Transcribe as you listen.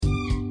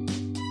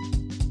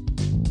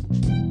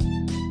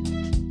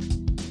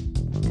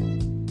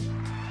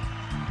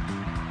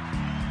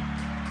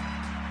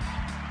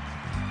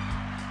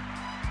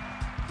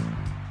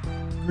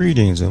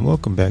Greetings and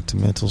welcome back to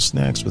Mental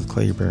Snacks with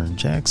Claiborne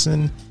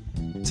Jackson.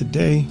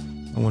 Today,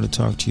 I want to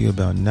talk to you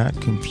about not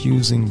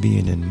confusing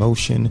being in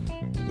motion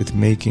with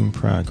making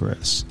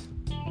progress.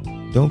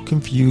 Don't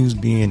confuse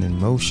being in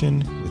motion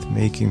with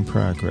making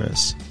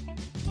progress.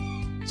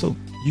 So,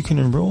 you can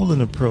enroll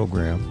in a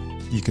program,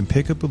 you can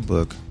pick up a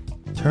book,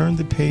 turn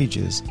the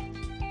pages,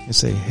 and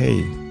say,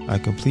 hey, I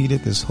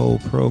completed this whole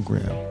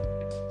program.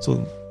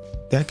 So,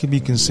 that could be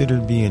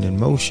considered being in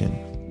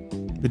motion.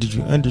 But did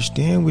you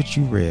understand what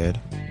you read?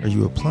 Are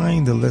you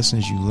applying the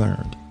lessons you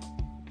learned?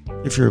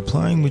 If you're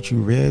applying what you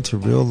read to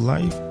real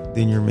life,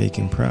 then you're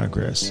making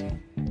progress.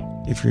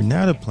 If you're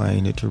not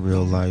applying it to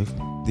real life,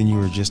 then you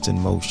are just in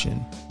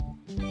motion.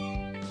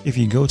 If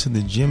you go to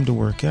the gym to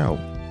work out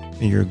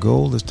and your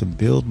goal is to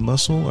build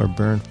muscle or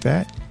burn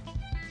fat,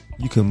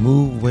 you can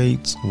move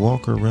weights,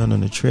 walk or run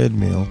on a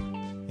treadmill,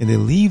 and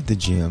then leave the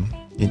gym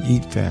and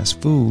eat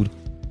fast food.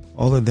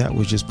 All of that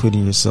was just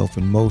putting yourself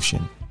in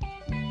motion.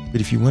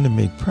 But if you want to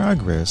make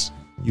progress,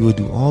 you will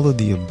do all of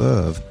the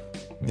above,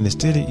 and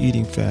instead of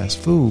eating fast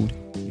food,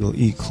 you'll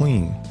eat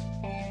clean.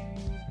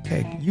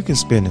 Heck, you can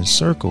spin in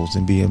circles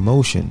and be in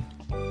motion,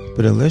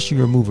 but unless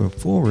you are moving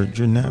forward,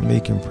 you're not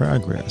making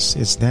progress.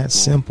 It's that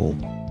simple.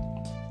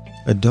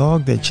 A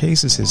dog that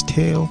chases his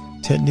tail,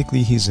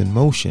 technically he's in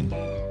motion,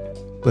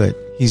 but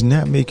he's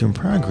not making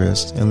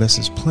progress unless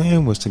his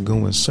plan was to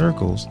go in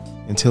circles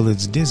until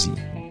it's dizzy.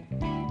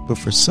 But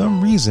for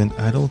some reason,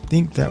 I don't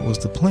think that was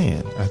the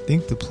plan. I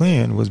think the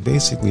plan was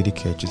basically to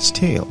catch its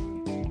tail.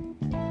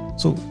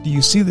 So, do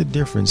you see the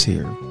difference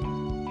here?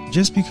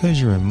 Just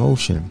because you're in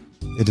motion,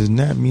 it does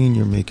not mean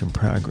you're making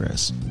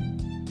progress.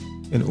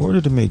 In order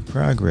to make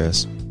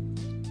progress,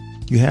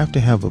 you have to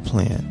have a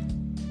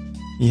plan.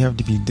 You have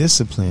to be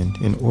disciplined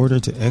in order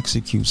to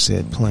execute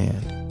said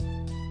plan.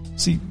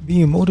 See,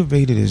 being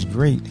motivated is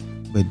great,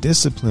 but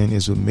discipline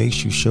is what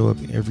makes you show up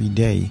every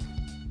day.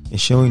 And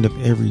showing up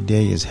every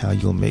day is how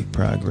you'll make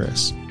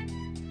progress.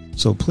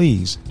 So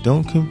please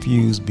don't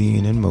confuse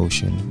being in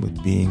motion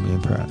with being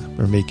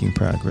or making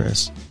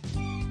progress.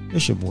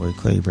 It's your boy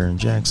Claiborne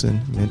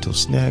Jackson. Mental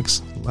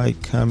Snacks. Like,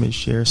 comment,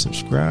 share,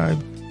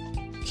 subscribe.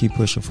 Keep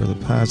pushing for the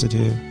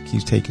positive.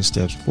 Keep taking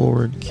steps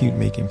forward. Keep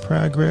making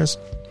progress.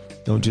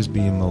 Don't just be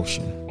in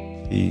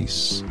motion.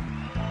 Peace.